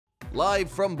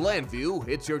Live from Blandview,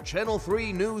 it's your Channel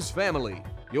 3 News family.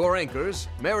 Your anchors,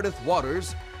 Meredith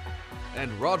Waters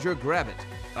and Roger Gravitt.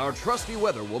 Our trusty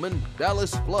weatherwoman,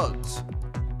 Dallas Floods.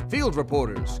 Field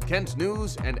reporters, Kent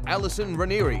News and Allison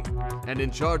Ranieri. And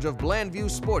in charge of Blandview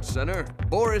Sports Center,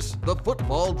 Boris the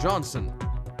Football Johnson.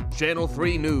 Channel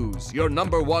 3 News, your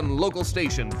 #1 local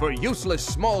station for useless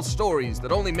small stories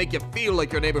that only make you feel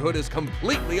like your neighborhood is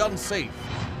completely unsafe.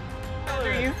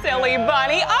 You silly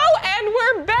bunny. Oh, and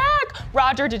we're back.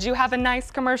 Roger, did you have a nice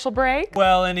commercial break?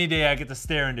 Well, any day I get to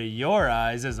stare into your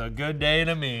eyes is a good day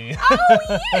to me.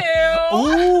 Oh,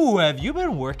 you! Ooh, have you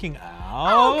been working out?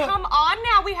 Oh, come on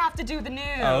now. We have to do the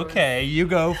news. Okay, you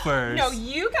go first. No,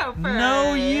 you go first.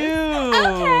 No, you.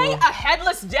 Okay. A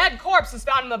headless dead corpse was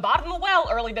found in the bottom of the well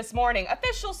early this morning.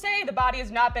 Officials say the body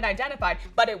has not been identified,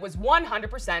 but it was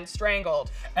 100%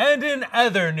 strangled. And in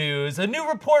other news, a new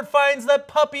report finds that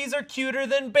puppies are cuter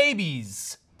than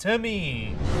babies. To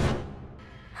me.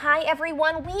 Hi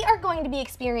everyone, we are going to be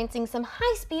experiencing some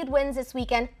high-speed winds this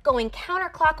weekend, going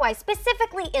counterclockwise,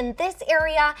 specifically in this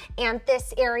area and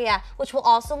this area, which will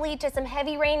also lead to some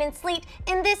heavy rain and sleet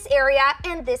in this area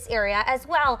and this area as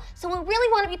well. So we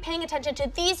really want to be paying attention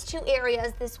to these two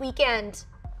areas this weekend.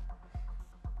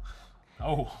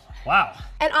 Oh, wow.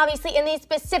 And obviously in these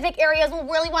specific areas, we'll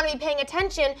really want to be paying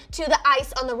attention to the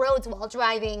ice on the roads while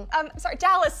driving. Sorry,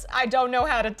 Dallas, I don't know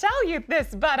how to tell you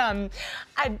this, but,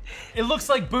 It looks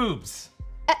like boobs.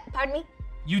 Pardon me?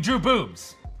 You drew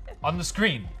boobs on the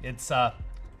screen. It's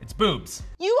boobs.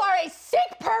 You are a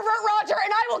sick pervert, Roger,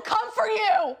 and I will come for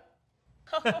you!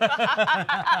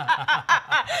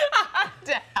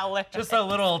 Dallas. Just a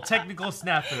little technical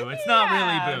snafu. It's not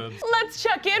really boobs. Let's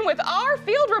check in with our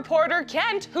field reporter,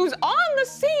 Kent, who's on the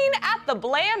scene at the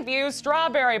Blandview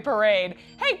Strawberry Parade.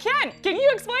 Hey, Kent, can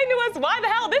you explain to us why the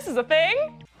hell this is a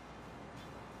thing?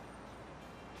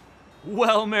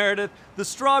 Well, Meredith, the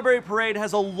Strawberry Parade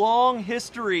has a long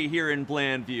history here in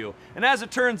Blandview. And as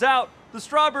it turns out, the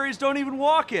strawberries don't even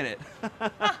walk in it.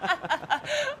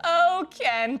 Oh,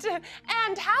 Kent.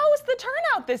 And how's the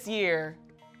turnout this year?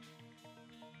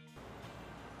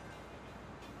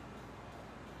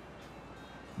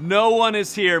 No one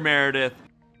is here, Meredith.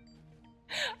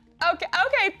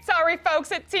 Okay, sorry,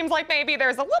 folks. It seems like maybe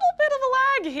there's a little bit of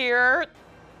a lag here.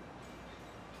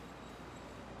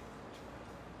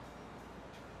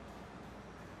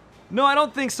 No, I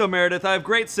don't think so, Meredith. I have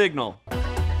great signal.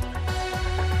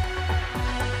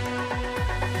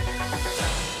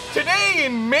 Today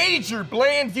in major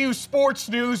Blandview sports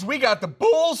news, we got the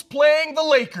Bulls playing the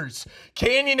Lakers.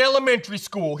 Canyon Elementary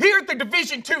School, here at the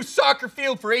Division II soccer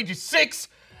field for ages 6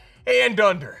 and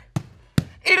under.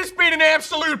 It has been an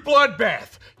absolute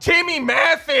bloodbath. Timmy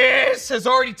Mathis has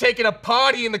already taken a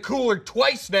potty in the cooler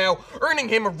twice now, earning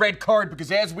him a red card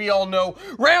because, as we all know,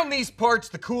 round these parts,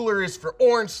 the cooler is for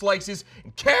orange slices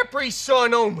and Capri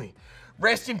Sun only.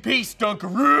 Rest in peace,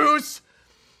 Dunkaroos.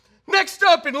 Next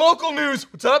up in local news,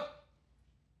 what's up?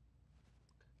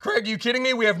 Craig, are you kidding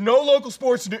me? We have no local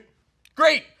sports news.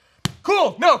 Great,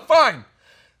 cool, no, fine.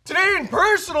 Today in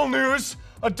personal news,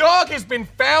 a dog has been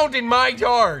found in my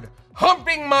yard,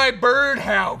 humping my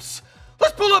birdhouse.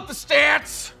 Let's pull up the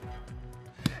stats.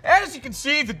 As you can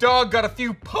see, the dog got a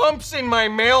few pumps in my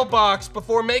mailbox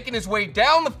before making his way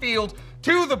down the field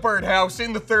to the birdhouse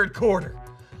in the third quarter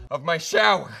of my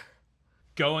shower.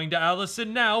 Going to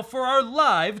Allison now for our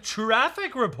live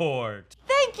traffic report.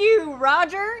 Thank you,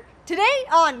 Roger. Today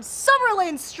on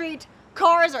Summerlin Street,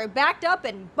 cars are backed up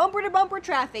in bumper-to-bumper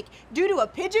traffic due to a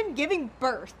pigeon giving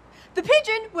birth. The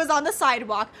pigeon was on the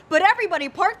sidewalk, but everybody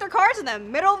parked their cars in the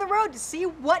middle of the road to see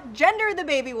what gender the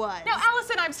baby was. Now,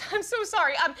 Allison, I'm so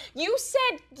sorry. You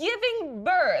said giving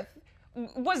birth.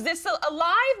 Was this a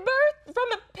live birth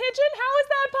from a pigeon? How is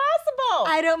that possible?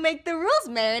 I don't make the rules,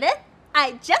 Meredith.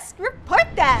 I just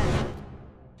report them.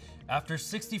 After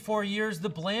 64 years, the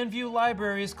Blandview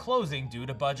Library is closing due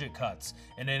to budget cuts.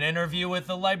 In an interview with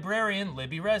the librarian,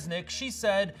 Libby Resnick, she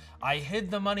said, "I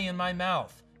hid the money in my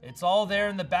mouth. It's all there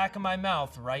in the back of my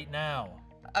mouth right now."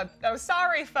 Oh,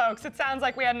 sorry, folks. It sounds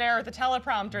like we had an error with the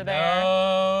teleprompter there.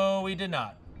 No, we did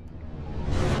not.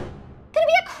 Gonna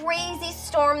be a crazy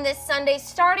storm this Sunday,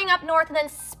 starting up north and then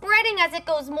spreading as it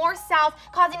goes more south,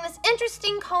 causing this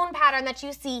interesting cone pattern that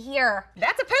you see here.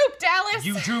 That's a poop, Dallas.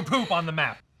 You drew poop on the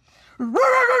map.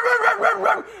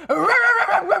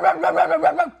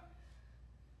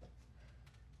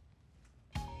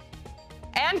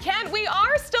 And Kent, we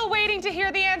are still waiting to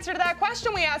hear the answer to that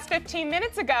question we asked 15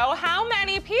 minutes ago. How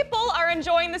many people are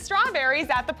enjoying the strawberries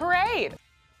at the parade?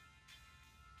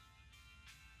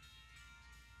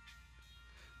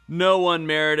 No one,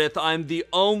 Meredith. I'm the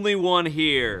only one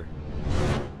here.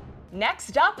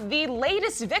 Next up, the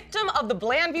latest victim of the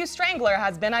Blandview Strangler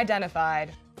has been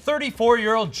identified.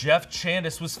 34-year-old Jeff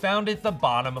Chandis was found at the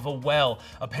bottom of a well,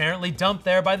 apparently dumped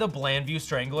there by the Blandview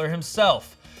Strangler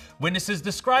himself. Witnesses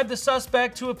described the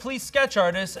suspect to a police sketch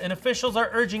artist, and officials are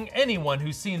urging anyone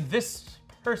who's seen this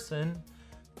person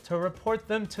to report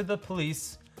them to the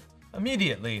police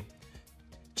immediately.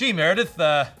 Gee, Meredith,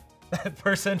 that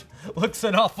person looks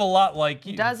an awful lot like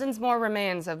you. Dozens more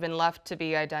remains have been left to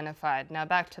be identified. Now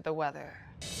back to the weather.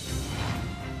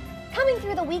 Coming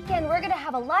through the weekend, we're going to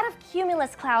have a lot of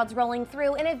cumulus clouds rolling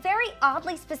through in a very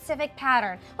oddly specific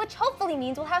pattern, which hopefully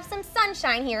means we'll have some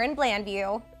sunshine here in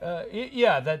Blandview.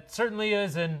 Yeah, that certainly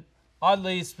is an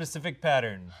oddly specific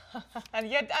pattern. And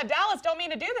yet, Dallas, don't mean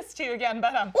to do this to you again,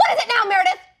 but What is it now,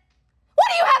 Meredith? What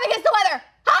do you have against the weather,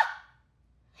 huh?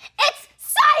 It's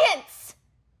science!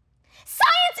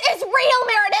 Science is real,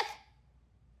 Meredith!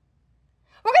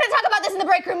 We're going to talk about this in the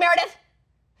break room, Meredith.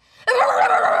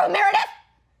 Meredith!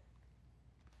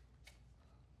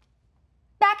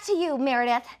 Back to you,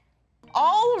 Meredith.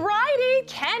 Alrighty,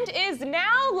 Kent is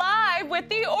now live with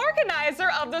the organizer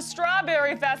of the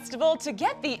Strawberry Festival to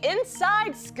get the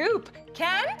inside scoop.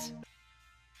 Kent?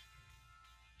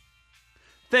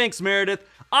 Thanks, Meredith.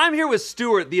 I'm here with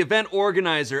Stuart, the event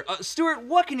organizer. Stuart,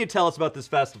 what can you tell us about this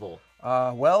festival?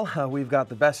 We've got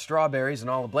the best strawberries in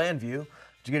all of Blandview.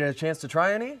 Did you get a chance to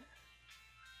try any?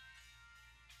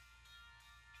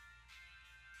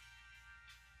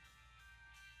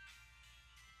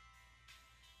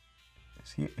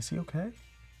 Is he okay?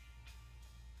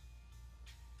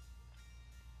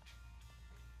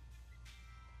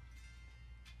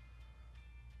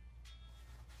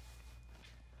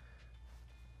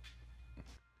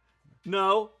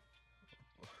 No.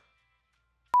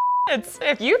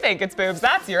 If you think it's boobs,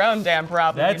 that's your own damn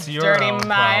problem. That's you your dirty own mind.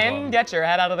 problem. Get your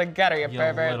head out of the gutter, you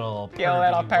pervert. Little You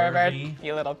little pervert. pervy.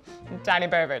 You little tiny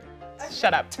pervert.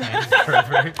 Shut up.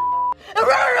 Pervert.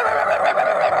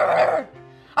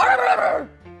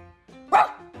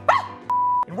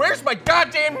 And where's my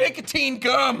goddamn nicotine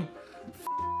gum?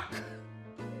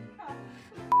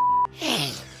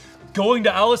 Going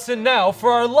to Allison now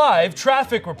for our live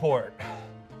traffic report.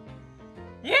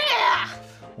 Yeah!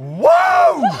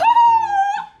 Whoa!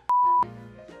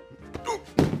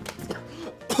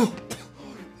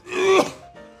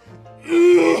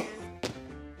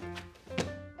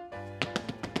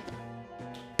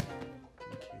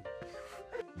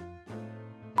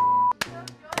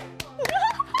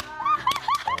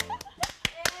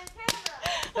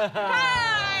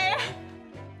 Hi!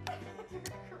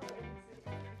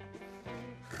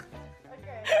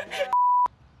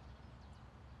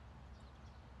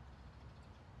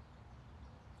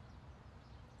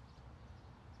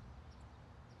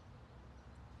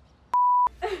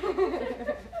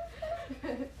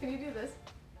 Can you do this?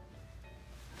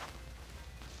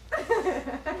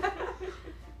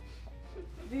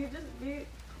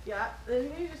 Yeah,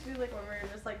 then you just do like when we're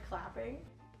just like clapping.